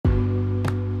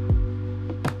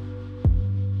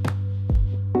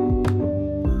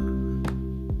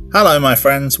Hello, my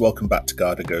friends. Welcome back to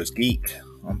Garda Goes Geek.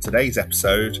 On today's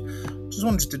episode, just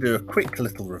wanted to do a quick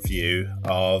little review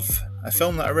of a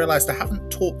film that I realised I haven't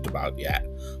talked about yet.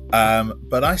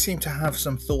 But I seem to have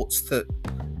some thoughts that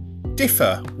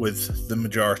differ with the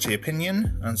majority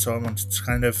opinion, and so I wanted to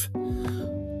kind of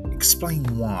explain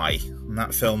why. And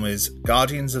that film is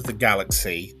Guardians of the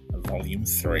Galaxy, Volume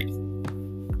 3.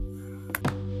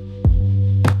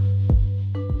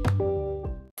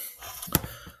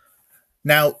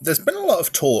 Now, there's been a lot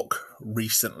of talk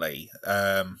recently,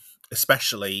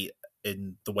 especially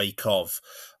in the wake of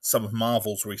some of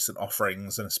Marvel's recent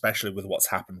offerings, and especially with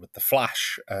what's happened with The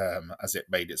Flash as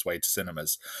it made its way to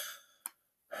cinemas,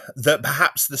 that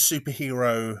perhaps the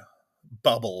superhero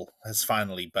bubble has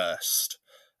finally burst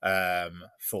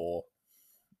for,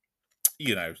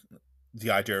 the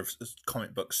idea of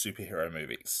comic book superhero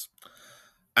movies.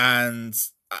 And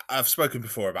I've spoken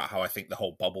before about how I think the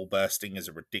whole bubble bursting is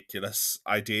a ridiculous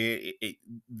idea.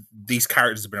 These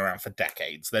characters have been around for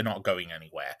decades. They're not going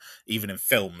anywhere. Even in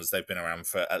films, they've been around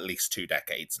for at least 2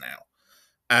 decades now.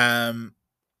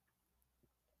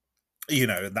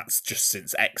 That's just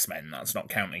since X-Men. That's not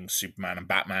counting Superman and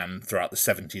Batman throughout the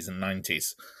 70s and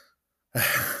 90s.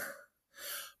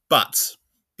 But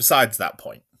besides that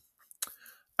point,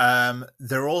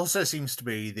 there also seems to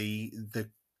be the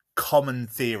common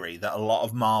theory that a lot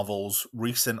of Marvel's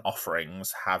recent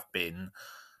offerings have been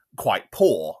quite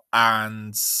poor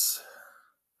and,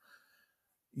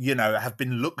 have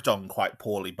been looked on quite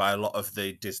poorly by a lot of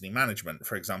the Disney management.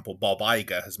 For example, Bob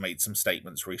Iger has made some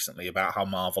statements recently about how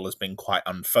Marvel has been quite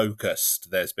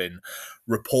unfocused. There's been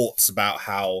reports about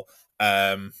how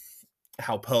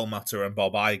Perlmutter and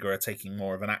Bob Iger are taking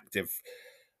more of an active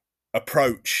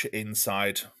approach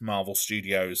inside Marvel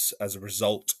Studios as a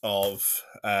result of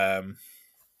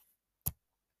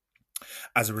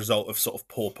sort of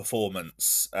poor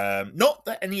performance. Not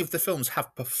that any of the films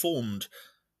have performed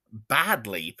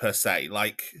badly per se.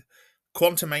 Like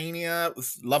Quantumania,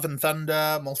 Love and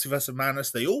Thunder, Multiverse of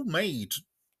Madness, they all made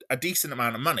a decent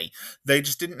amount of money. They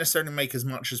just didn't necessarily make as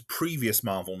much as previous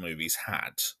Marvel movies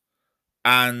had.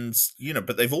 And,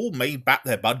 but they've all made back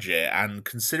their budget, and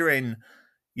considering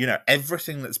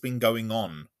everything that's been going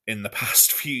on in the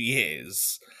past few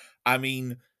years, I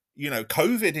mean,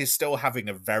 COVID is still having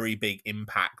a very big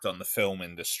impact on the film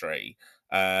industry.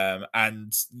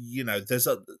 And, there's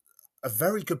a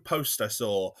very good post I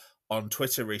saw on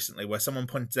Twitter recently where someone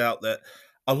pointed out that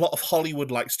a lot of Hollywood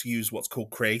likes to use what's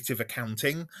called creative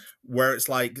accounting, where it's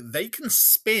like they can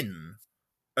spin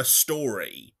a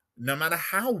story no matter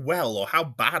how well or how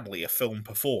badly a film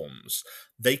performs.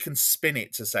 They can spin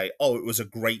it to say, oh, it was a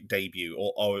great debut,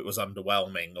 or oh, it was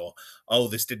underwhelming, or oh,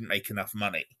 this didn't make enough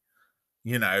money.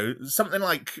 Something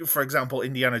like, for example,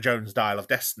 Indiana Jones Dial of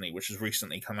Destiny, which has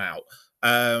recently come out.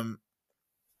 The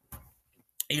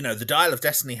Dial of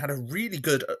Destiny had a really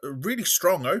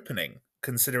strong opening,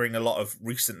 considering a lot of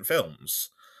recent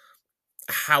films.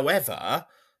 However,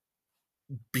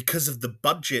 because of the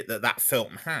budget that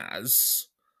film has,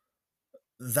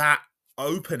 that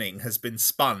opening has been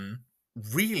spun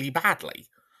really badly.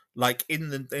 Like in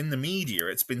the media,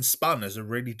 it's been spun as a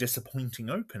really disappointing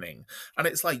opening. And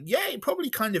it's like, yeah, it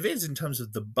probably kind of is in terms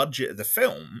of the budget of the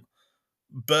film,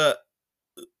 but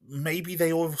maybe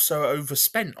they also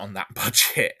overspent on that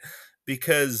budget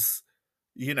because,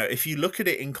 if you look at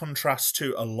it in contrast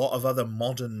to a lot of other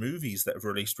modern movies that have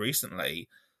released recently,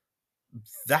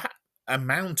 that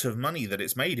amount of money that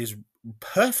it's made is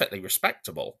perfectly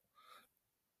respectable.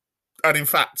 And in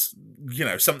fact,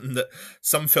 something that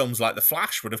some films like The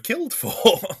Flash would have killed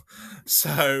for.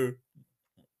 So,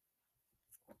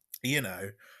 it's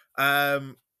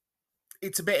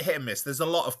a bit hit and miss. There's a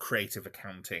lot of creative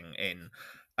accounting in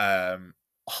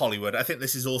Hollywood. I think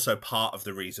this is also part of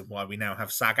the reason why we now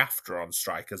have SAG-AFTRA on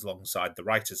strike alongside the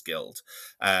Writers Guild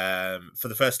for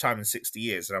the first time in 60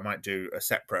 years. And I might do a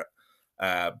separate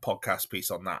podcast piece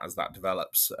on that as that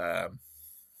develops.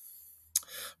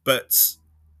 But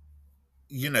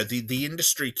the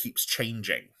industry keeps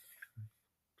changing,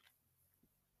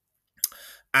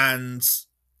 and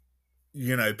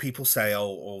people say,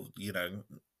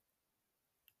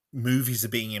 movies are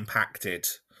being impacted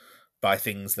by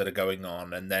things that are going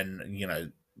on, and then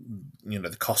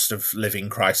the cost of living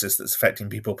crisis that's affecting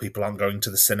people aren't going to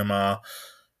the cinema,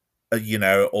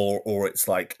 or it's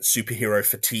like superhero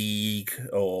fatigue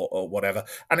or whatever.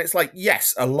 And it's like,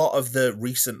 yes, a lot of the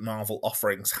recent Marvel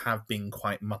offerings have been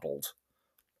quite muddled.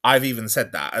 I've even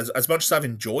said that. As much as I've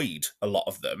enjoyed a lot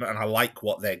of them and I like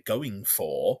what they're going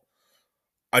for,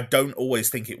 I don't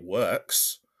always think it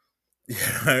works.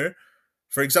 For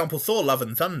example, Thor: Love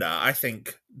and Thunder, I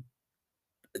think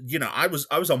I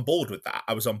was on board with that.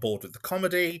 I was on board with the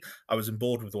comedy. I was on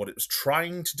board with what it was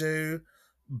trying to do,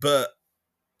 but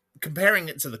comparing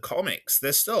it to the comics,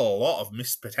 there's still a lot of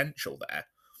missed potential there.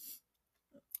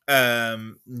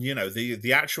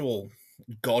 The actual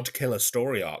god killer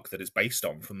story arc that it's based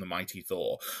on from the Mighty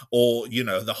Thor, or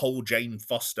the whole Jane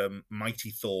Foster Mighty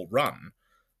Thor run,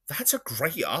 that's a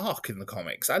great arc in the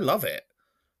comics. I love it.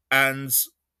 And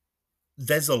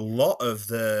there's a lot of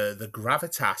the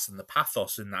gravitas and the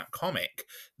pathos in that comic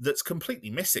that's completely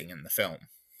missing in the film.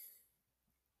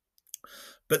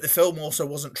 But the film also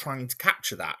wasn't trying to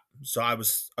capture that, so I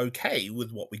was okay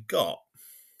with what we got.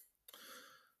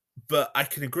 But I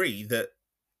can agree that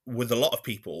with a lot of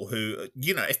people who,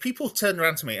 if people turn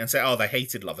around to me and say, oh, they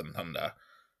hated Love and Thunder,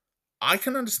 I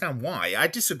can understand why. I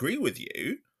disagree with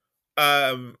you.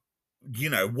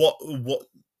 What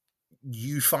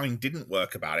you find didn't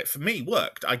work about it, for me,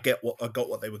 worked. I got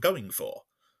what they were going for.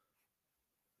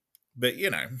 But,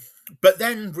 but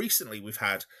then recently we've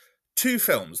had two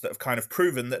films that have kind of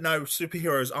proven that no,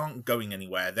 superheroes aren't going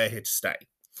anywhere. They're here to stay.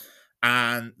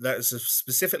 And there's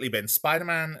specifically been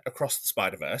Spider-Man Across the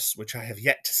Spider-Verse, which I have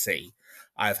yet to see.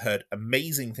 I've heard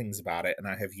amazing things about it, and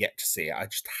I have yet to see it. I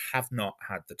just have not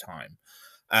had the time.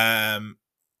 I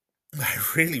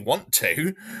really want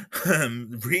to,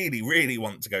 really, really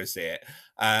want to go see it,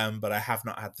 but I have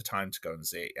not had the time to go and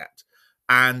see it yet.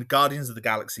 And Guardians of the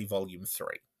Galaxy Volume 3.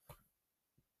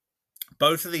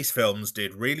 Both of these films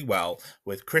did really well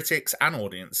with critics and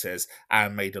audiences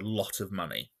and made a lot of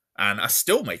money. And are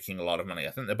still making a lot of money.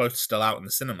 I think they're both still out in the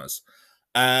cinemas.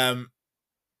 Something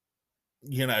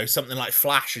like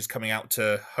Flash is coming out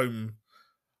to home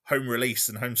release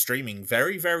and home streaming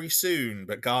very, very soon.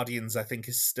 But Guardians, I think,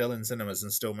 is still in cinemas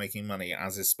and still making money,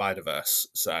 as is Spider-Verse.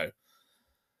 So,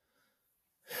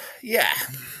 yeah.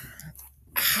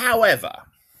 However,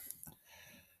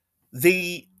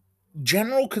 the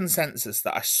general consensus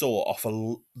that I saw off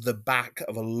the back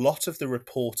of a lot of the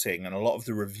reporting and a lot of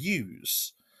the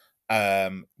reviews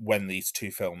when these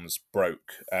two films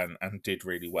broke and did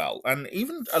really well. And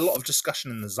even a lot of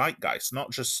discussion in the zeitgeist,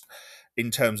 not just in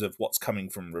terms of what's coming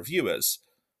from reviewers,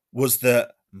 was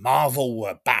that Marvel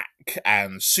were back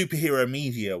and superhero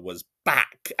media was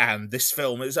back and this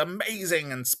film is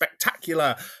amazing and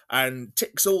spectacular and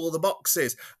ticks all the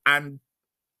boxes. And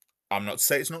I'm not to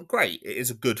say it's not great. It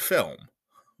is a good film.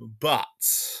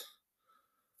 But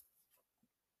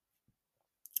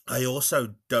I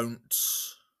also don't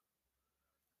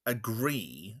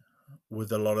agree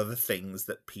with a lot of the things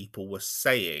that people were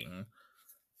saying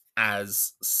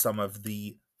as some of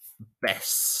the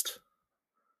best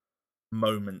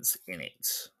moments in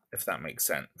it, if that makes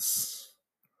sense.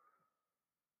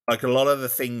 Like a lot of the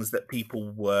things that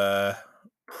people were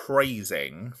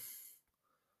praising,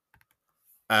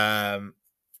 I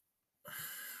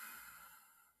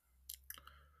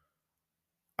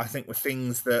think were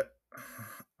things that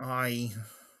I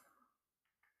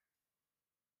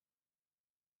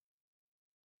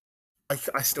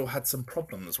still had some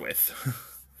problems with.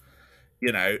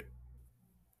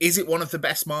 Is it one of the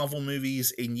best Marvel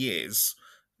movies in years?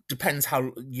 Depends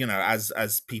how,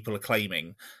 as people are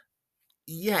claiming.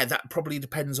 Yeah, that probably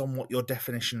depends on what your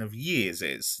definition of years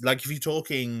is. Like, if you're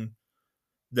talking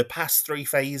the past three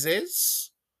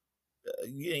phases,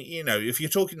 if you're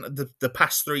talking the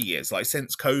past 3 years, like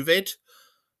since COVID,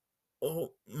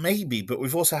 or maybe, but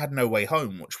we've also had No Way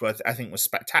Home, which I think was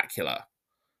spectacular.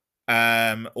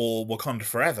 Or Wakanda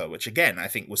Forever, which again I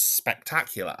think was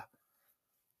spectacular.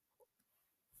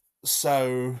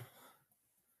 So,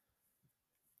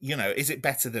 is it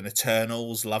better than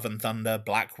Eternals, Love and Thunder,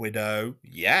 Black Widow?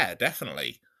 Yeah,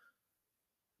 definitely.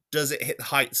 Does it hit the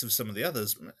heights of some of the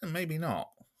others? Maybe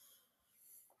not.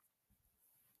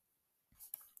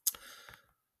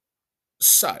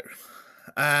 So,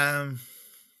 and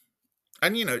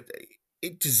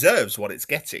it deserves what it's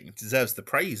getting. It deserves the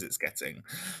praise it's getting.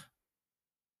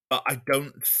 But I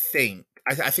don't think...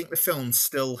 I think the film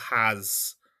still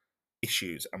has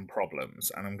issues and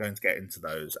problems, and I'm going to get into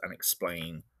those and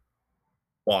explain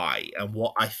why and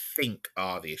what I think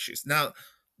are the issues. Now,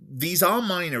 these are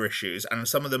minor issues, and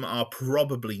some of them are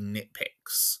probably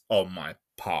nitpicks on my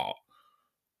part,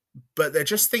 but they're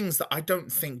just things that I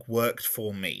don't think worked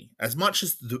for me as much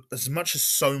as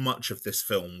so much of this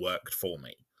film worked for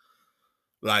me.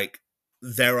 Like,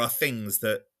 there are things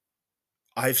that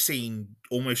I've seen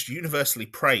almost universally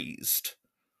praised,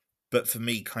 but for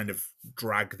me kind of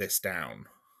drag this down.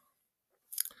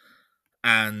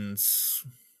 And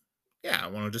yeah, I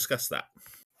want to discuss that.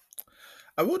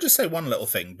 I will just say one little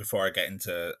thing before I get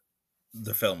into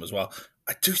the film as well.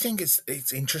 I do think it's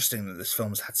interesting that this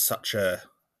film's had such a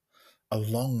a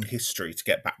long history to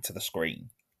get back to the screen.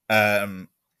 I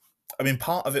mean,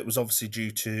 part of it was obviously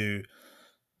due to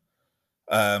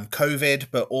COVID,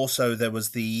 but also there was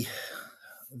the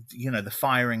the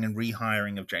firing and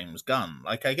rehiring of James Gunn.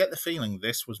 Like, I get the feeling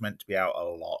this was meant to be out a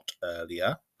lot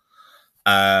earlier,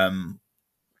 and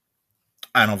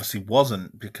obviously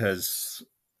wasn't because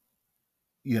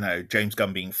James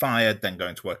Gunn being fired, then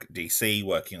going to work at DC,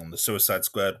 working on the Suicide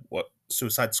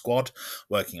Squad,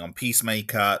 working on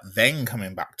Peacemaker, then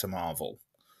coming back to Marvel.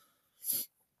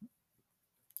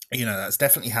 That's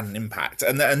definitely had an impact.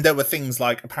 And there were things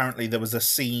like, apparently there was a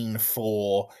scene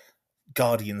for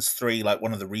Guardians 3, like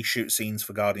one of the reshoot scenes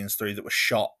for Guardians 3 that was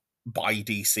shot by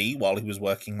DC while he was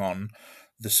working on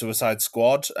the Suicide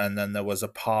Squad. And then there was a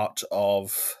part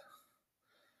of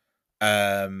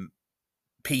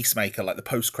Peacemaker, like the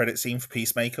post-credit scene for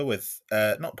Peacemaker with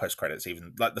not post-credits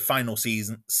even, like the final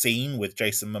season scene with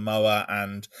Jason Momoa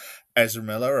and Ezra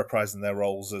Miller reprising their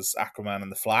roles as Aquaman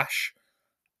and the Flash.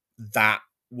 That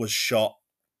was shot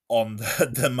on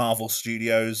the Marvel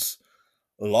Studios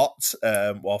lot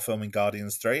while filming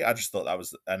Guardians 3. I just thought that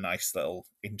was a nice little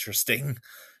interesting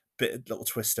little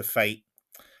twist of fate.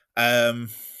 But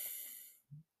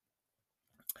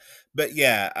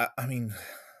yeah, I mean,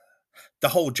 the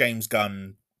whole James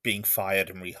Gunn being fired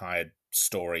and rehired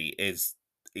story it's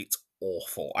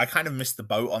awful. I kind of missed the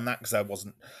boat on that because I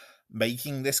wasn't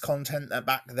making this content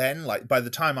back then. Like, by the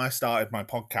time I started my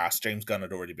podcast, James Gunn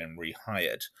had already been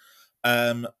rehired.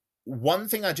 One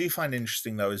thing I do find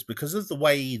interesting, though, is because of the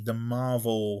way the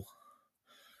Marvel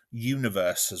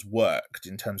universe has worked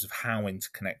in terms of how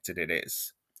interconnected it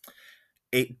is,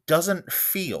 it doesn't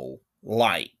feel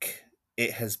like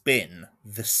it has been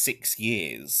the 6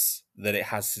 years that it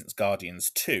has since Guardians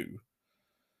 2,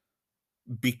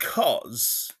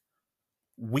 because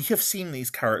we have seen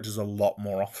these characters a lot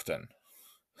more often.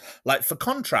 Like, for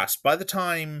contrast, by the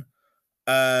time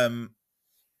Aquaman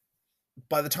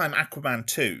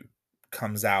 2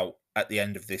 comes out at the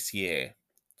end of this year,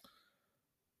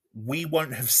 we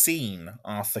won't have seen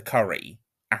Arthur Curry,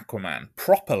 Aquaman,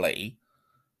 properly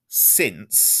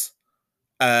since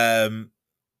the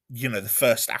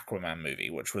first Aquaman movie,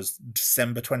 which was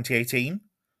December 2018.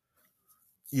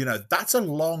 That's a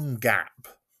long gap.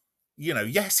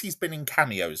 Yes, he's been in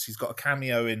cameos. He's got a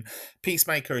cameo in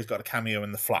Peacemaker, he's got a cameo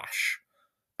in The Flash.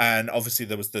 And obviously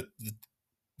there was the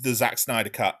Zack Snyder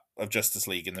cut of Justice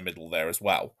League in the middle there as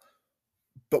well.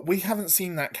 But we haven't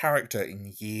seen that character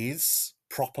in years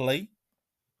properly.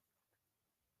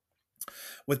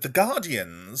 With the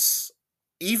Guardians,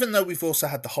 even though we've also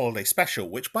had the holiday special,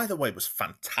 which, by the way, was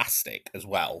fantastic as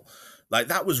well. Like,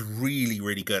 that was really,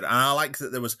 really good. And I like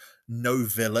that there was no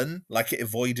villain. Like, it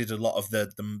avoided a lot of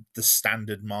the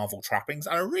standard Marvel trappings.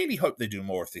 And I really hope they do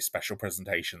more of these special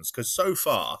presentations, because so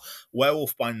far,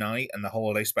 Werewolf by Night and the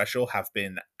holiday special have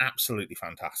been absolutely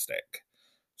fantastic.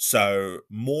 So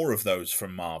more of those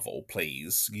from Marvel,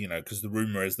 please, because the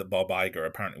rumor is that Bob Iger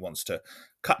apparently wants to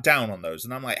cut down on those.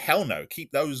 And I'm like, hell no,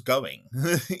 keep those going.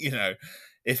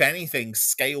 If anything,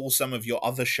 scale some of your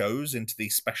other shows into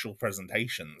these special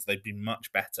presentations. They'd be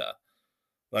much better.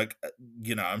 Like,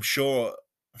 I'm sure,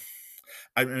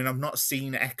 I mean, I've not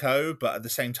seen Echo, but at the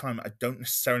same time, I don't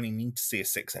necessarily need to see a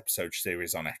 6-episode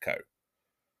series on Echo.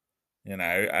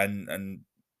 And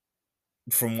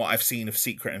from what I've seen of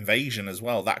Secret Invasion as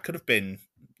well, that could have been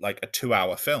like a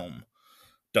 2-hour film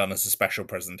done as a special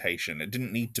presentation. It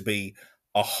didn't need to be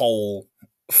a whole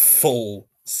full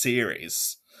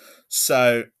series.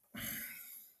 So,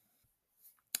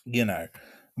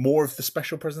 more of the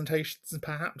special presentations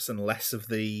perhaps, and less of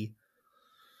the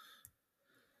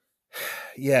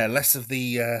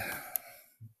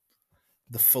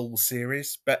full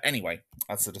series. But anyway,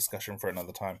 that's a discussion for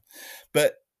another time.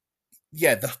 But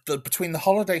yeah, the between the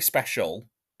holiday special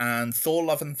and Thor: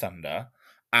 Love and Thunder,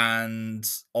 and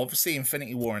obviously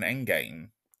Infinity War and Endgame,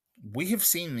 we have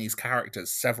seen these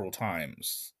characters several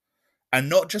times. And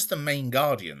not just the main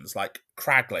Guardians, like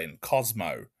Kraglin,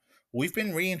 Cosmo. We've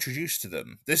been reintroduced to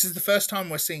them. This is the first time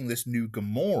we're seeing this new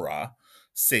Gamora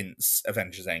since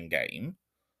Avengers Endgame.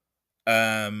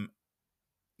 Where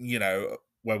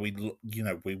we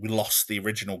lost the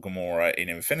original Gamora in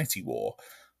Infinity War.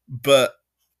 But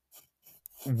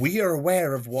we are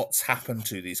aware of what's happened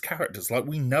to these characters. Like,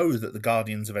 we know that the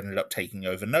Guardians have ended up taking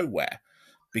over nowhere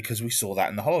because we saw that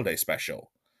in the holiday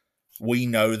special. We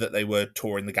know that they were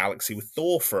touring the galaxy with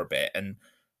Thor for a bit, and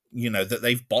that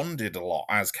they've bonded a lot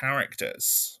as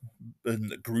characters, and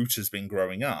that Groot has been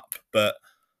growing up. But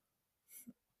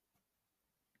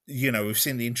we've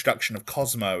seen the introduction of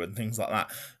Cosmo and things like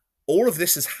that. all of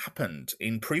this has happened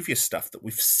in previous stuff that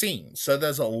we've seen. So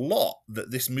there's a lot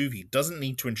that this movie doesn't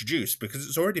need to introduce because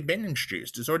it's already been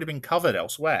introduced. It's already been covered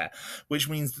elsewhere, which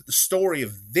means that the story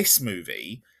of this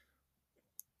movie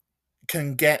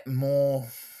can get more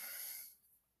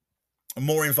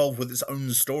involved with its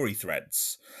own story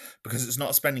threads because it's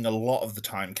not spending a lot of the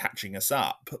time catching us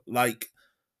up. Like,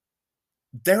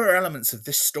 there are elements of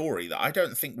this story that I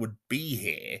don't think would be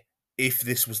here if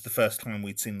this was the first time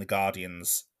we'd seen the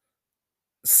Guardians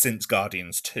since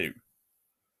Guardians 2.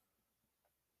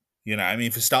 You know, I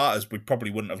mean, for starters, we probably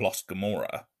wouldn't have lost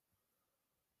Gamora,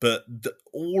 but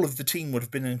all of the team would have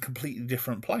been in a completely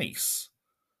different place.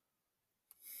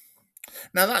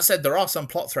 Now, that said, there are some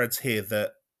plot threads here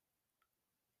that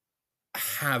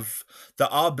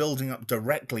are building up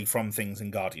directly from things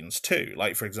in Guardians 2,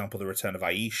 like, for example, the return of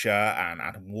Aisha and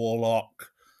Adam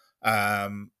Warlock,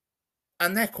 and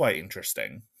they're quite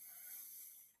interesting.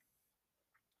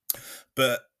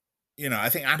 But, you know, I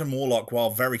think Adam Warlock,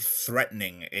 while very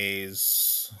threatening,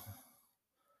 is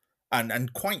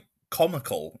and quite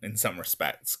comical in some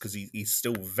respects because he's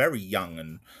still very young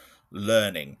and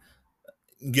learning.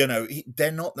 You know,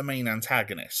 they're not the main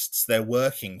antagonists. They're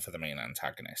working for the main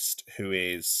antagonist, who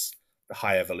is the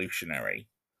High Evolutionary.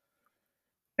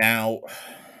 Now,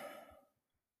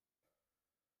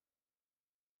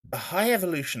 the High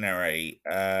Evolutionary,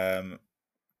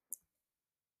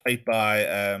 played by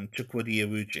Chukwudi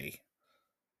Iwuji,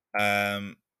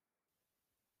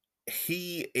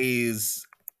 he is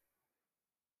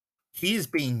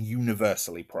being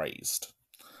universally praised,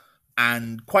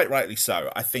 and quite rightly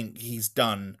so. I think he's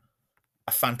done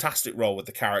a fantastic role with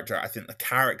the character. I think the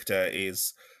character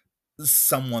is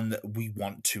someone that we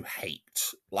want to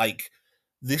hate. Like,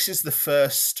 this is the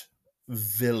first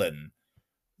villain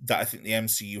that I think the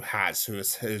MCU has who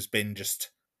has been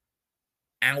just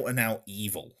out and out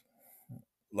evil,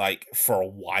 like, for a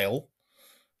while.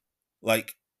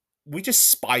 Like, we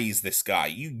despise this guy.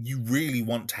 You really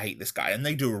want to hate this guy, and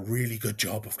they do a really good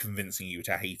job of convincing you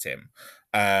to hate him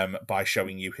by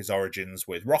showing you his origins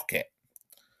with Rocket.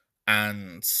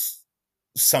 And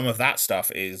some of that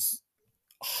stuff is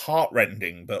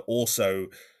heartrending, but also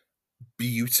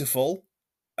beautiful,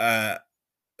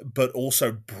 but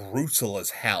also brutal as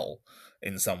hell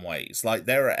in some ways. Like,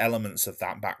 there are elements of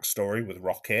that backstory with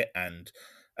Rocket and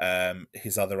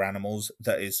his other animals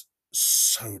that is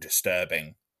so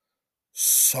disturbing,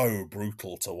 so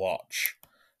brutal to watch.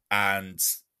 And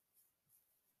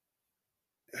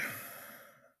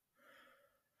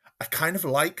I kind of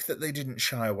like that they didn't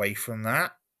shy away from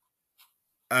that,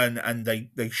 and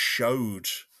they showed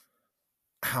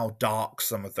how dark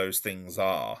some of those things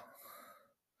are.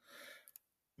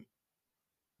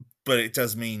 But it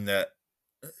does mean that,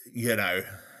 you know,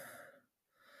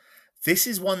 this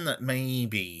is one that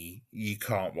maybe you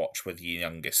can't watch with your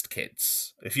youngest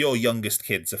kids. If your youngest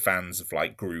kids are fans of,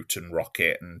 like, Groot and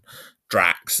Rocket and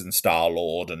Drax and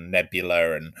Star-Lord and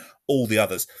Nebula and all the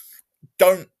others,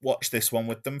 don't watch this one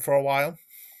with them for a while.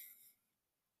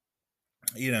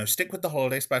 You know, stick with the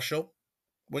holiday special.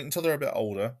 Wait until they're a bit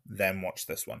older, then watch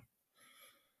this one.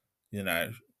 You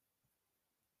know,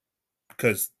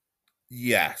 because,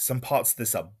 yeah, some parts of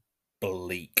this are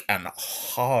bleak and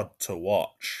hard to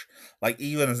watch. Like,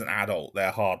 even as an adult,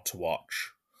 they're hard to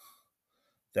watch.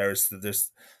 There's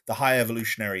the High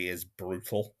Evolutionary is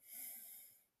brutal,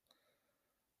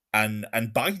 and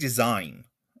by design,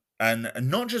 and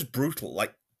not just brutal,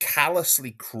 like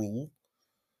callously cruel.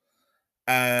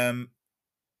 And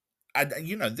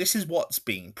you know, this is what's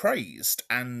being praised,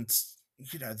 and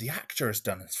you know, the actor has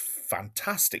done a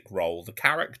fantastic role. The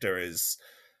character is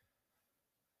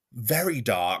very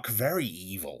dark, very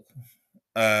evil,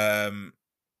 and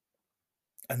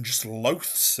just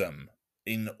loathsome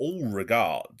in all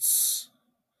regards.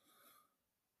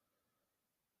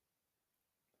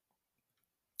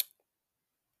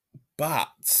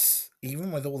 But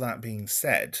even with all that being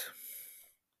said,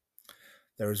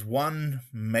 there is one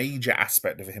major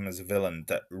aspect of him as a villain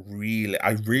that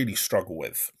I really struggle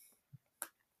with.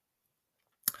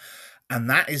 And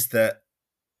that is that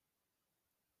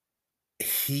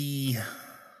he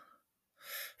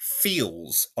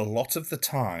feels a lot of the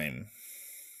time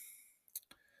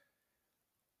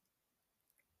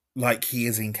like he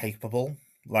is incapable,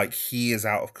 like he is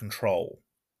out of control.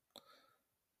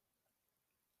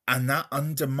 And that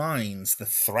undermines the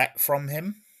threat from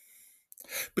him.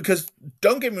 Because,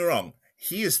 don't get me wrong,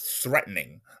 he is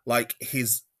threatening. Like,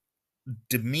 his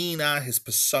demeanor, his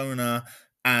persona,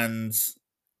 and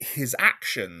his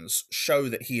actions show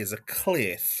that he is a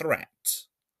clear threat.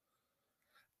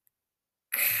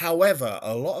 However,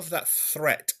 a lot of that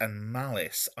threat and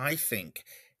malice, I think,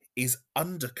 is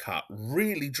undercut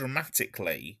really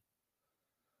dramatically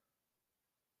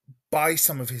by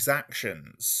some of his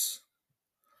actions.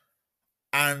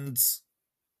 And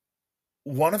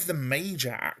one of the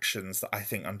major actions that I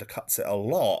think undercuts it a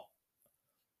lot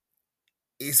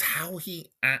is how he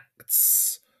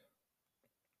acts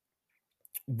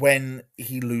when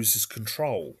he loses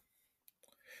control.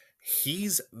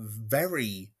 He's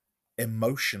very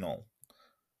emotional.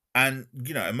 And,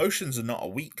 emotions are not a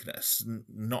weakness,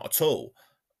 not at all.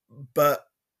 But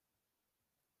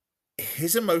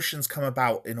his emotions come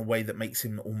about in a way that makes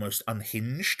him almost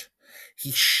unhinged.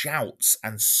 He shouts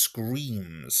and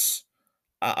screams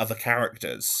at other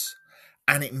characters,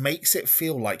 and it makes it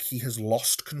feel like he has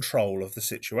lost control of the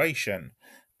situation,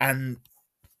 and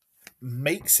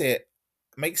makes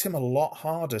him a lot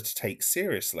harder to take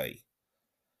seriously.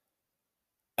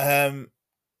 Um,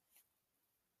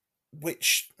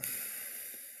 which,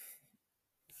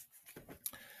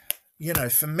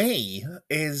 for me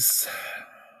is,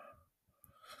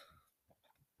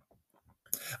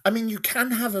 I mean, you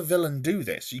can have a villain do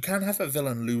this. You can have a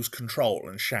villain lose control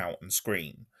and shout and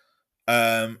scream,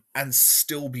 and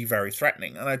still be very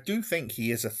threatening. And I do think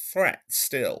he is a threat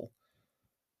still,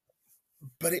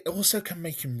 but it also can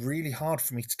make him really hard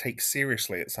for me to take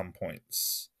seriously at some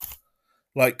points.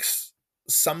 Like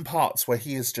some parts where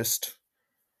he is just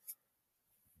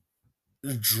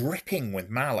dripping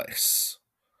with malice,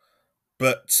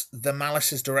 but the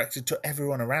malice is directed to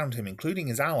everyone around him, including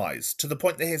his allies, to the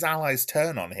point that his allies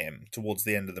turn on him towards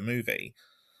the end of the movie.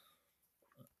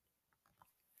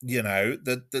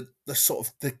 The sort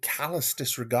of the callous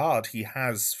disregard he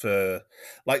has for,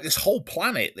 like, this whole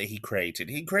planet that he created.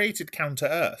 He created Counter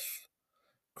Earth,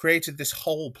 created this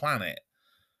whole planet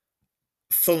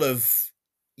full of,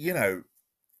 you know,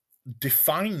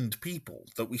 defined people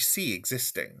that we see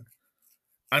existing,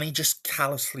 and he just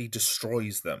callously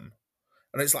destroys them.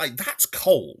 And it's like, that's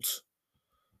cold.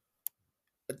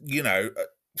 You know,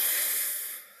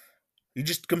 he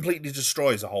just completely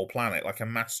destroys a whole planet like a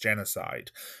mass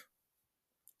genocide.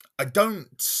 I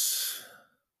don't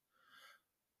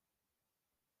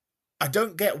I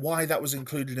don't get why that was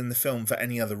included in the film for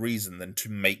any other reason than to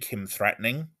make him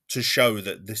threatening, to show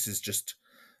that this is just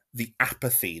the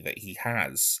apathy that he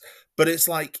has. But it's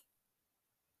like,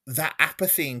 that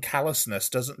apathy and callousness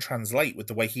doesn't translate with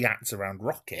the way he acts around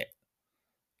Rocket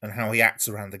and how he acts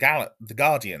around the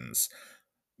Guardians,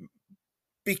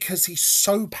 because he's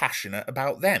so passionate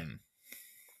about them,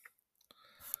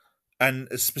 and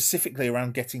specifically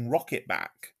around getting Rocket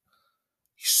back.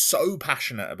 He's so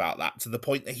passionate about that to the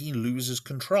point that he loses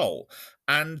control.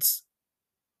 And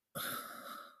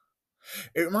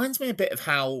it reminds me a bit of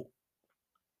how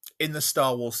in the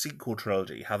Star Wars sequel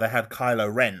trilogy, how they had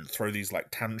Kylo Ren throw these like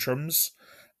tantrums,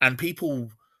 and people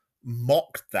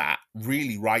mocked that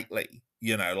really rightly.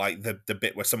 Like the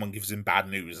bit where someone gives him bad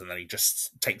news and then he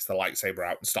just takes the lightsaber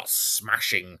out and starts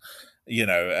smashing,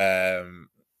 a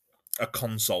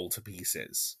console to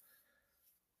pieces.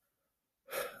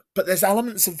 But there's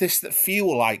elements of this that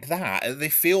feel like that. They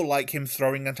feel like him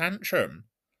throwing a tantrum.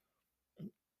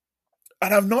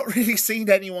 And I've not really seen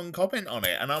anyone comment on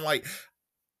it. And I'm like,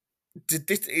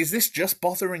 is this just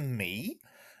bothering me?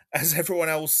 As everyone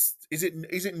else, is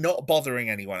it not bothering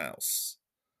anyone else?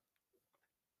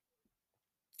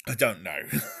 I don't know.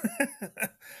 I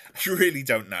really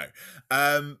don't know.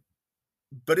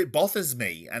 But it bothers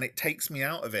me, and it takes me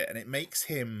out of it, and it makes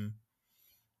him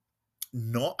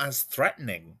not as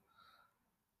threatening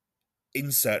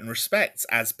in certain respects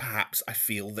as perhaps I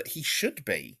feel that he should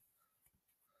be.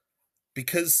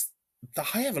 Because the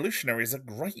High Evolutionary is a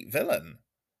great villain.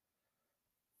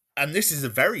 And this is a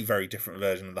very, very different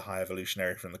version of the High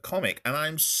Evolutionary from the comic, and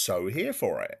I'm so here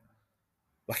for it.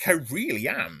 Like, I really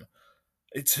am.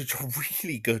 It's a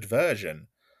really good version.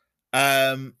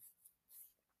 Um,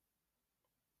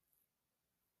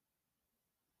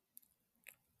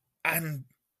 and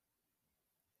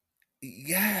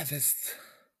yeah,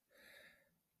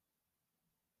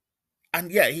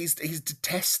 he's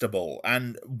detestable,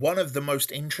 and one of the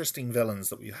most interesting villains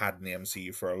that we've had in the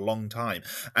MCU for a long time,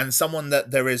 and someone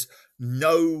that there is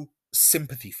no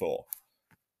sympathy for.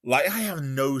 Like, I have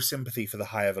no sympathy for the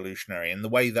High Evolutionary in the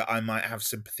way that I might have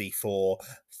sympathy for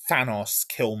Thanos,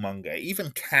 Killmonger,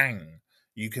 even Kang.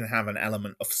 You can have an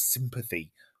element of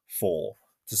sympathy for,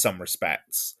 to some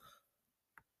respects.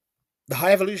 The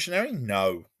High Evolutionary,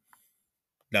 no,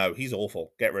 he's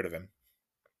awful. Get rid of him.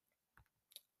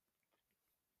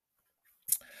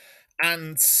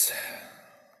 And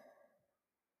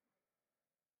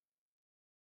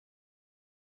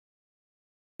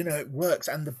it works.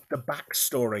 And the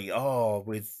backstory,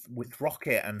 with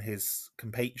Rocket and his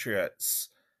compatriots,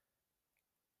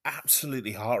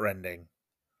 absolutely heartrending.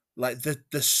 Like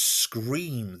the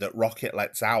scream that Rocket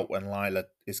lets out when Lila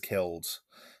is killed,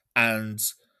 and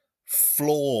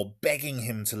Floor begging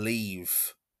him to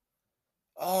leave.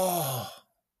 Oh,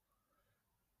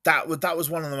 that was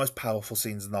one of the most powerful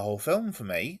scenes in the whole film for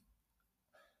me.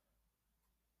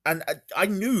 And I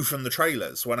knew from the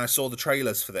trailers, when I saw the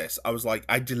trailers for this, I was like,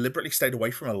 I deliberately stayed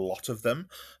away from a lot of them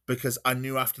because I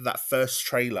knew after that first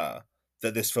trailer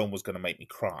that this film was going to make me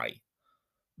cry,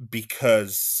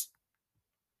 because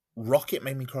Rocket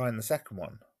made me cry in the second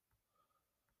one.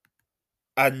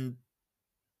 And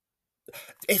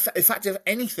if in fact, if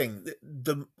anything,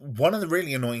 the one of the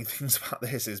really annoying things about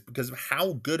this is because of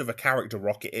how good of a character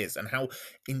Rocket is and how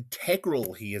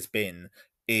integral he has been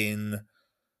in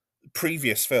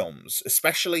previous films,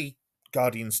 especially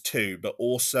Guardians 2, but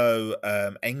also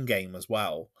Endgame as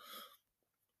well.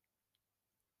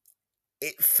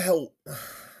 It felt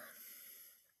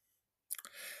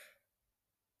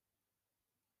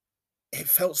it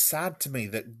felt sad to me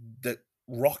that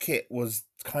Rocket was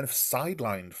kind of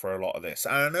sidelined for a lot of this.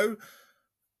 And I know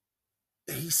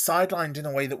he's sidelined in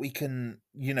a way that we can,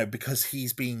 because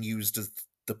he's being used as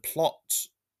the plot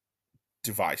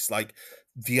device. Like,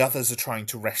 the others are trying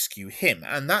to rescue him,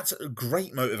 and that's a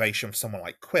great motivation for someone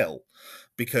like Quill,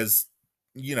 because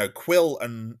Quill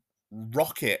and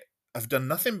Rocket have done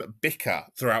nothing but bicker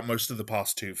throughout most of the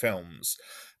past two films,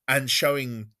 and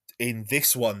showing in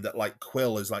this one that, like,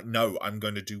 Quill is like, no, I'm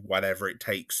going to do whatever it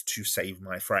takes to save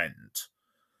my friend.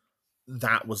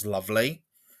 That was lovely.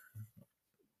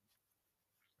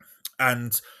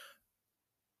 And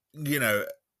you know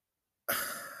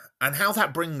and how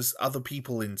that brings other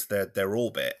people into their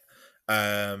orbit.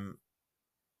 um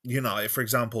for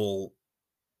example,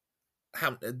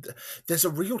 how there's a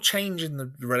real change in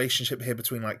the relationship here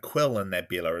between, like, Quill and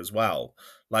Nebula as well.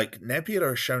 Like,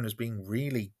 Nebula is shown as being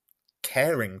really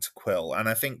caring to Quill, and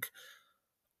I think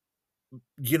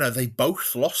they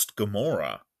both lost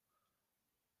Gamora,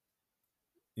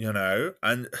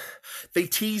 and they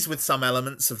tease with some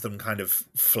elements of them kind of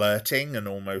flirting and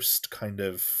almost kind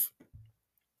of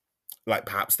like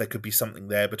perhaps there could be something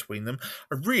there between them.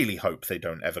 I really hope they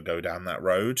don't ever go down that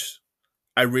road.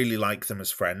 I really like them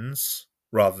as friends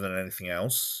rather than anything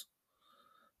else.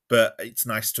 But it's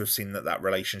nice to have seen that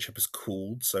relationship has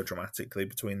cooled so dramatically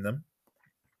between them.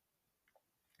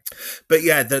 But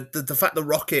yeah, the fact that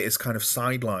Rocket is kind of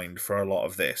sidelined for a lot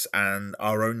of this, and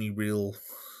our only real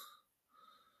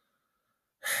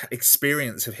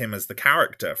experience of him as the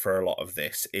character for a lot of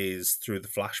this is through the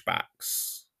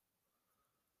flashbacks.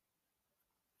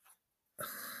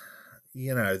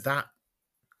 That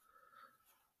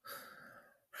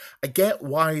I get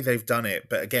why they've done it,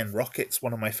 but again, Rocket's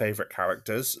one of my favorite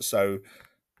characters, so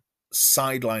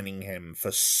sidelining him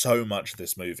for so much of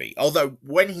this movie. Although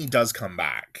when he does come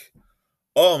back,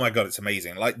 oh my god, it's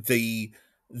amazing. Like the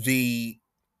the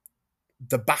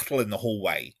battle in the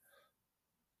hallway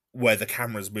where the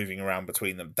camera's moving around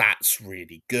between them, that's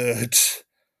really good.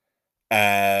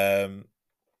 Um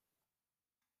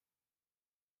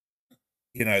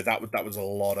that was a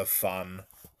lot of fun.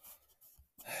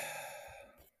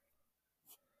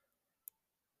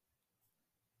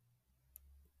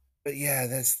 But yeah,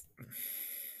 there's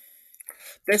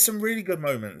some really good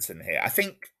moments in here. I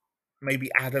think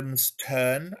maybe Adam's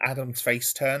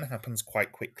face turn happens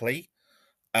quite quickly.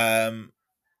 Um,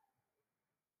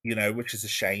 which is a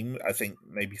shame. I think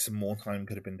maybe some more time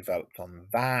could have been developed on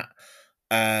that.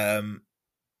 Um,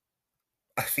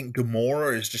 I think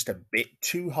Gamora is just a bit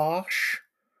too harsh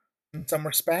in some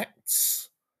respects.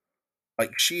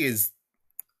 Like, she is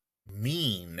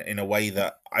mean in a way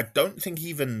that I don't think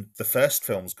even the first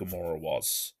film's Gamora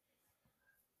was.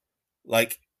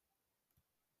 Like,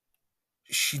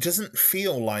 she doesn't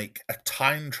feel like a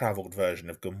time traveled version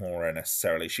of Gamora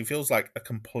necessarily. She feels like a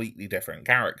completely different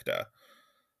character.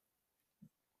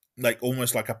 Like,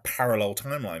 almost like a parallel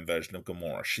timeline version of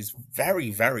Gamora. She's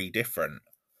very, very different.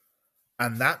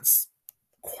 And that's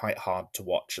quite hard to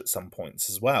watch at some points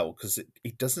as well, because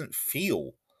it doesn't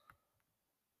feel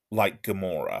like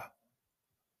Gamora.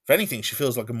 If anything, she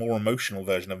feels like a more emotional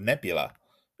version of Nebula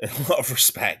in a lot of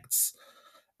respects.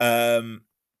 Um,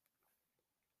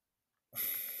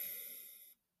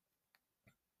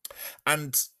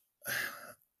 and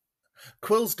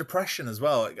Quill's depression as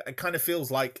well. It kind of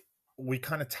feels like we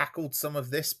kind of tackled some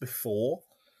of this before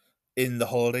in the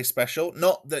holiday special.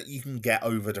 Not that you can get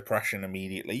over depression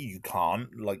immediately. You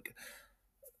can't. Like,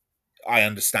 I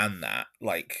understand that.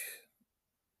 Like,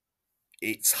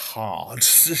 it's hard,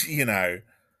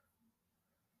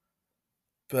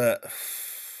 But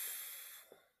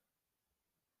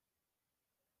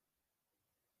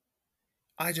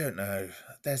I don't know.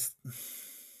 There's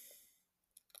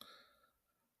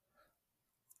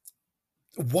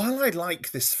While I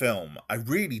like this film, I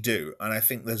really do, and I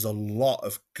think there's a lot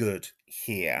of good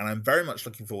here, and I'm very much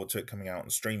looking forward to it coming out on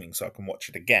streaming so I can watch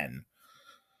it again.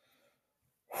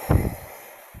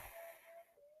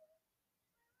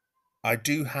 I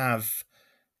do have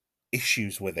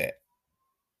issues with it.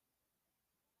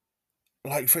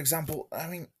 Like, for example, I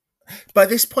mean, by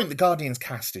this point, the Guardians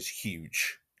cast is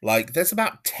huge. Like, there's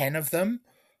about 10 of them.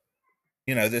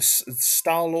 You know, this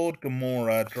Star Lord,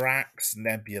 Gamora, Drax,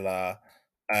 Nebula,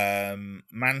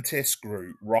 Mantis,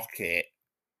 Groot, Rocket,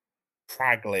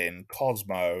 Kraglin,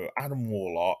 Cosmo, Adam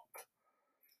Warlock.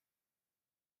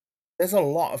 There's a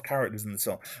lot of characters in the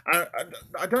film.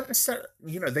 I don't necessarily,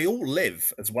 they all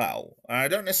live as well. I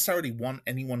don't necessarily want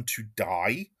anyone to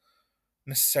die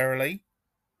necessarily.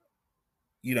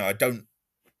 I don't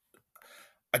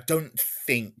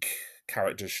think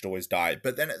characters should always die,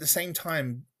 but then at the same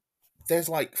time, there's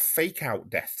like fake out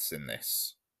deaths in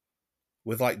this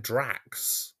with like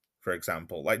Drax, for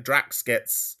example. Like Drax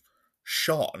gets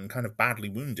shot and kind of badly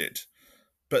wounded,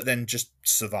 but then just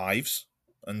survives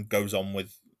and goes on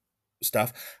with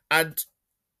stuff and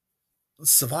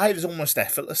survives almost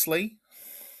effortlessly.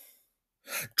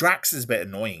 Drax is a bit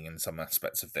annoying in some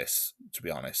aspects of this, to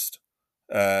be honest.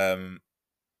 Um,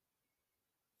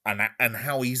 and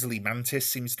how easily Mantis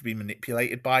seems to be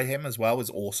manipulated by him as well is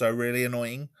also really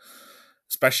annoying,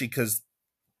 especially because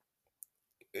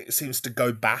it seems to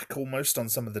go back almost on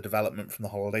some of the development from the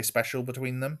holiday special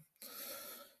between them.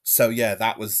 So yeah,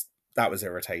 that was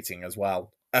irritating as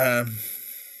well. But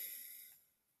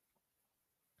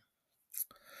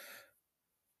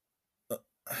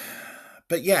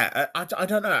yeah, I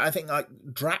don't know. I think like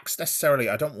Drax necessarily.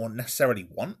 I don't necessarily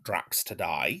want Drax to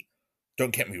die.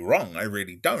 Don't get me wrong. I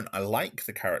really don't. I like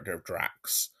the character of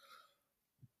Drax,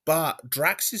 but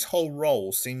Drax's whole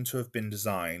role seemed to have been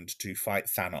designed to fight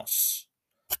Thanos.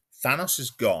 Thanos is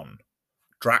gone.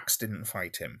 Drax didn't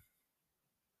fight him.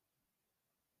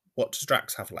 What does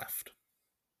Drax have left?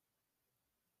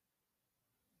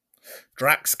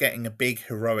 Drax getting a big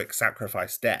heroic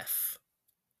sacrifice death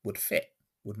would fit,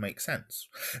 would make sense.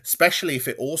 Especially if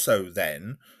it also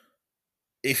then,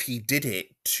 if he did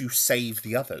it to save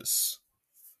the others,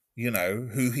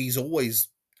 who he's always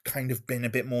kind of been a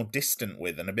bit more distant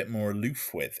with and a bit more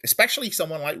aloof with, especially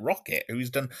someone like Rocket, who's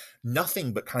done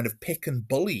nothing but kind of pick on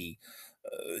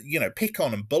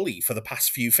and bully for the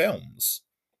past few films.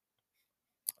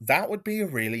 That would be a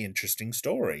really interesting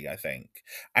story, I think,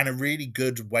 and a really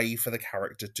good way for the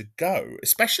character to go,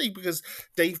 especially because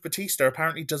Dave Bautista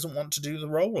apparently doesn't want to do the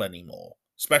role anymore,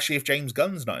 especially if James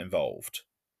Gunn's not involved.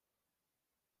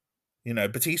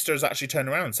 Batista has actually turned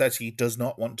around and says he does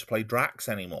not want to play Drax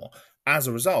anymore. As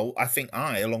a result, I think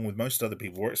along with most other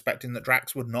people, were expecting that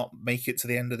Drax would not make it to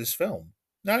the end of this film.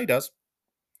 No, he does.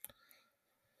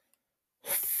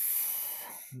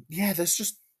 Yeah, there's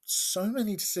just so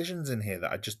many decisions in here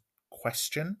that I just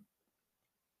question.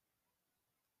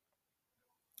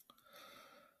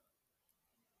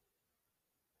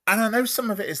 And I know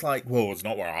some of it is like, well, it's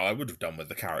not what I would have done with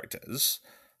the characters.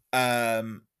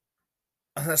 And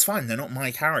that's fine. They're not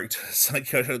my characters.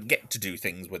 Like, I don't get to do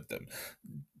things with them.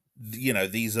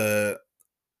 These are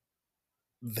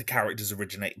the characters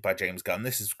originated by James Gunn.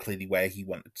 This is clearly where he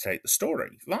wanted to take the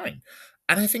story. Fine.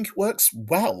 And I think it works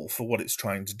well for what it's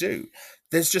trying to do.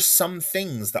 There's just some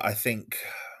things that I think,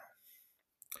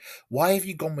 why have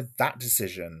you gone with that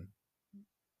decision?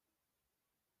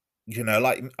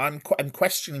 Like I'm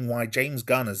questioning why James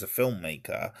Gunn as a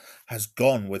filmmaker has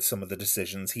gone with some of the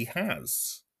decisions he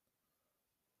has.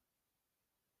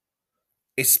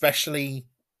 Especially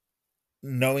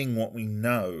knowing what we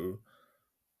know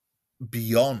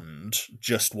beyond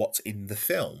just what's in the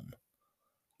film.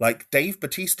 Like, Dave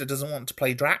Bautista doesn't want to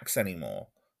play Drax anymore.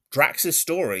 Drax's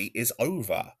story is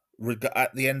over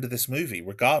at the end of this movie,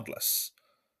 regardless.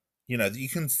 You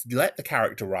can let the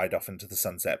character ride off into the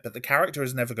sunset, but the character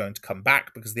is never going to come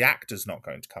back because the actor's not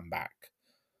going to come back.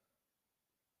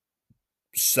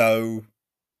 So,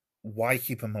 why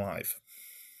keep him alive?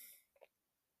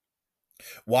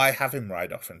 Why have him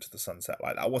ride off into the sunset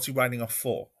like that? What's he riding off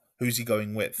for? Who's he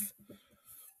going with?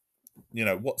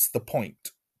 What's the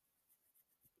point?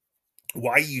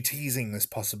 Why are you teasing this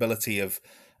possibility of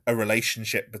a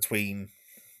relationship between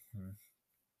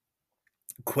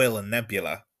Quill and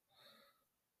Nebula?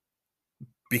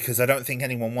 Because I don't think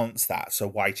anyone wants that, so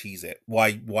why tease it?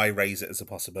 Why raise it as a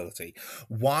possibility?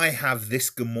 Why have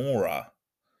this Gamora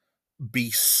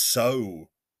be so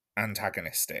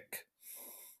antagonistic?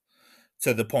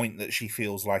 to the point that she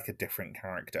feels like a different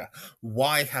character?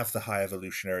 Why have the High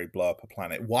Evolutionary blow up a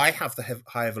planet? Why have the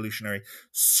High Evolutionary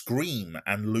scream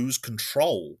and lose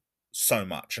control so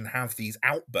much and have these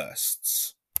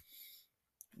outbursts?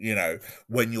 You know,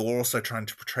 when you're also trying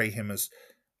to portray him as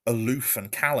aloof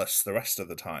and callous the rest of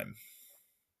the time.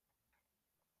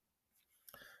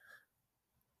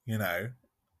 You know,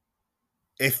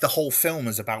 if the whole film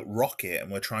is about Rocket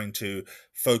and we're trying to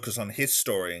focus on his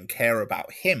story and care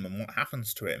about him and what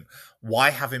happens to him,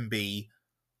 why have him be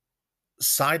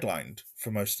sidelined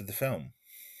for most of the film?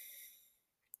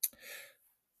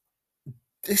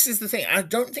 This is the thing. I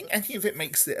don't think any of it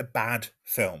makes it a bad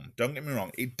film. Don't get me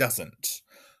wrong, it doesn't.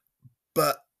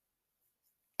 But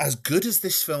as good as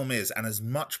this film is, and as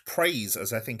much praise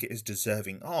as I think it is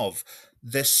deserving of,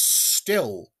 there's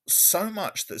still so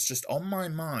much that's just on my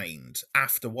mind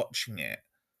after watching it.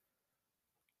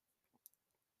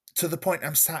 To the point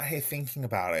I'm sat here thinking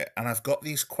about it, and I've got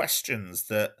these questions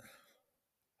that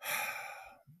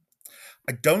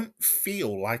I don't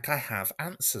feel like I have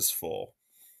answers for.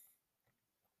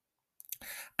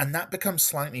 And that becomes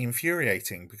slightly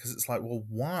infuriating because it's like, well,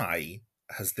 why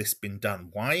has this been done?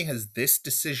 Why has this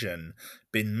decision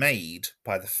been made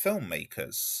by the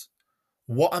filmmakers?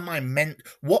 What am I meant?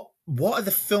 What are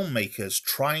the filmmakers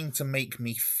trying to make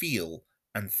me feel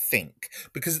and think?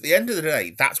 Because at the end of the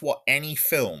day, that's what any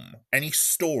film, any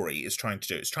story is trying to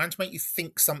do. It's trying to make you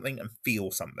think something and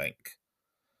feel something.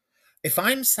 If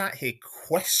I'm sat here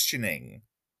questioning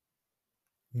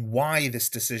why this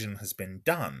decision has been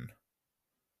done,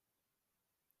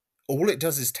 all it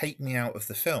does is take me out of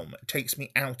the film. It takes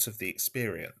me out of the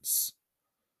experience.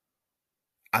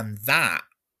 And that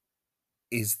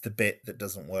is the bit that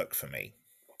doesn't work for me.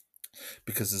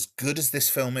 Because as good as this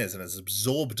film is, and as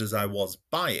absorbed as I was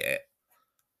by it,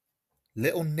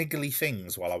 little niggly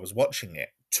things while I was watching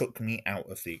it took me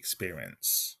out of the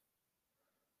experience.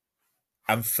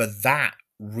 And for that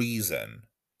reason,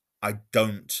 I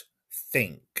don't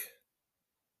think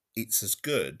it's as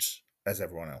good as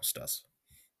everyone else does.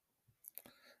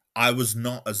 I was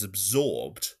not as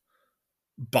absorbed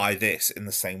by this in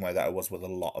the same way that I was with a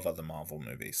lot of other Marvel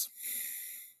movies.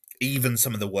 Even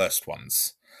some of the worst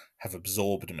ones have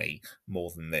absorbed me more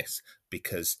than this,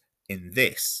 because in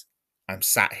this, I'm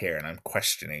sat here and I'm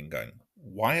questioning, going,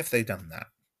 why have they done that?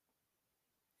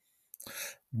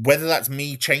 Whether that's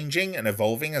me changing and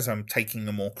evolving as I'm taking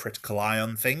a more critical eye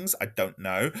on things, I don't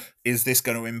know. Is this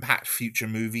going to impact future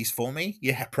movies for me?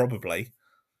 Yeah, probably.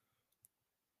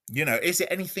 You know, is it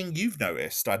anything you've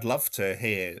noticed? I'd love to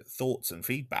hear thoughts and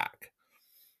feedback.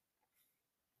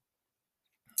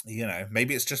 You know,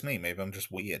 maybe it's just me. Maybe I'm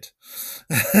just weird.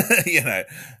 You know,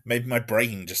 maybe my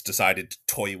brain just decided to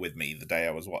toy with me the day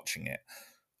I was watching it.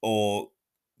 Or,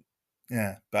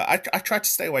 yeah, but I try to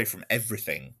stay away from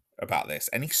everything about this.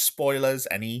 Any spoilers,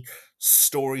 any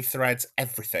story threads,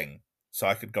 everything. So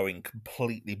I could go in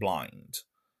completely blind.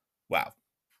 Well,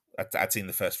 I'd seen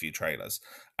the first few trailers,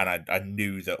 and I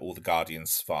knew that all the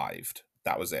Guardians survived.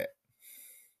 That was it.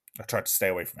 I tried to stay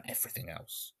away from everything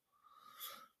else.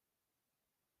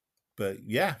 But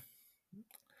yeah,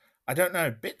 I don't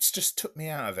know. Bits just took me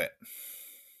out of it,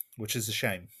 which is a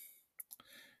shame,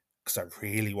 because I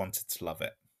really wanted to love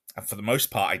it. And for the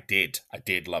most part, I did. I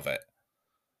did love it.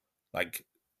 Like,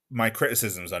 my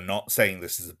criticisms are not saying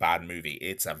this is a bad movie.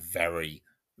 It's a very,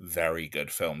 very good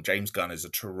film. James Gunn is a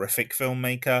terrific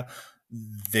filmmaker.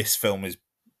 This film is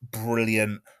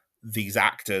brilliant. These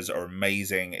actors are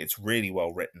amazing. It's really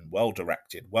well written, well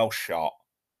directed, well shot.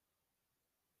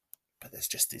 But there's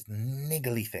just these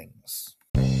niggly things.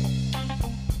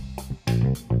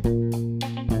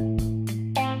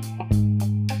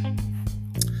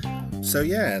 So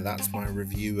yeah, that's my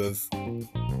review of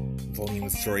Volume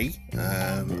 3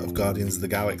 of Guardians of the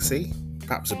Galaxy.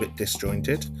 Perhaps a bit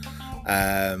disjointed.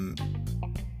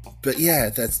 But yeah,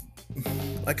 there's,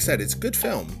 like I said, it's a good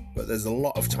film, but there's a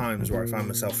lot of times where I find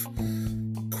myself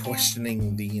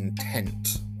questioning the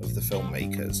intent of the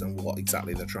filmmakers and what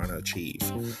exactly they're trying to achieve.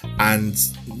 And,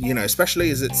 you know,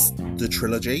 especially as it's the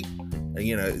trilogy,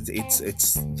 you know, it's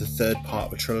the third part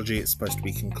of a trilogy. It's supposed to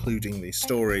be concluding these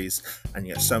stories, and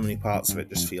yet so many parts of it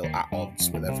just feel at odds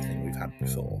with everything we've had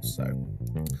before. So,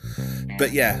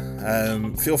 but yeah,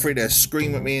 feel free to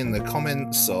scream at me in the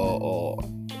comments or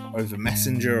over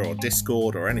Messenger or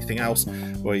Discord or anything else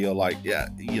where you're like, yeah,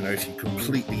 you know, if you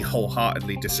completely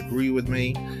wholeheartedly disagree with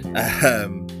me.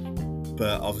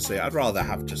 But obviously I'd rather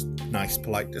have just nice,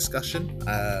 polite discussion,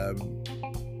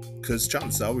 because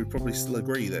chances are we probably still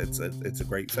agree that it's a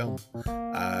great film.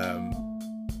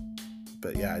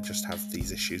 But yeah, I just have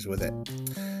these issues with it.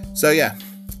 So yeah,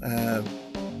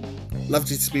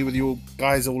 Lovely to be with you all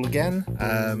guys all again.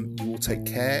 You all take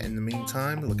care in the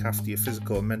meantime. Look after your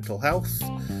physical and mental health.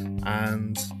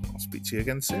 And I'll speak to you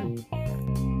again soon.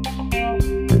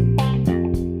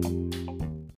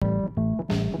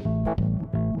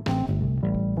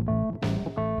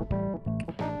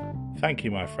 Thank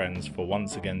you, my friends, for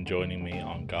once again joining me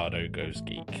on Gardo Goes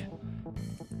Geek.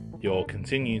 Your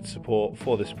continued support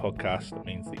for this podcast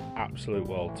means the absolute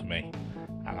world to me,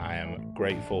 and I am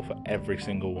grateful for every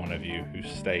single one of you who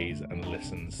stays and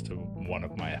listens to one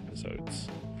of my episodes.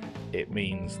 It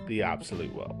means the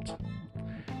absolute world.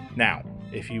 Now,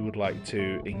 if you would like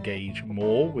to engage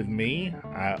more with me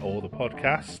or the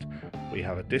podcast, we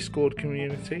have a Discord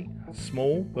community,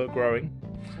 small but growing,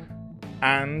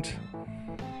 and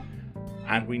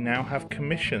we now have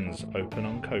commissions open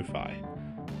on Ko-Fi.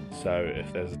 So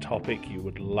if there's a topic you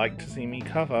would like to see me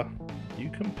cover,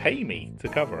 you can pay me to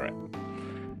cover it.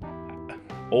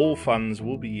 All funds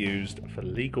will be used for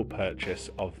legal purchase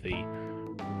of the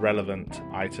relevant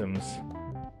items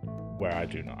where I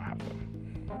do not have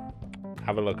them.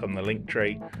 Have a look on the link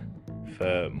tree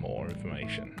for more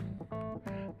information.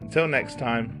 Until next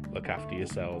time, look after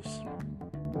yourselves.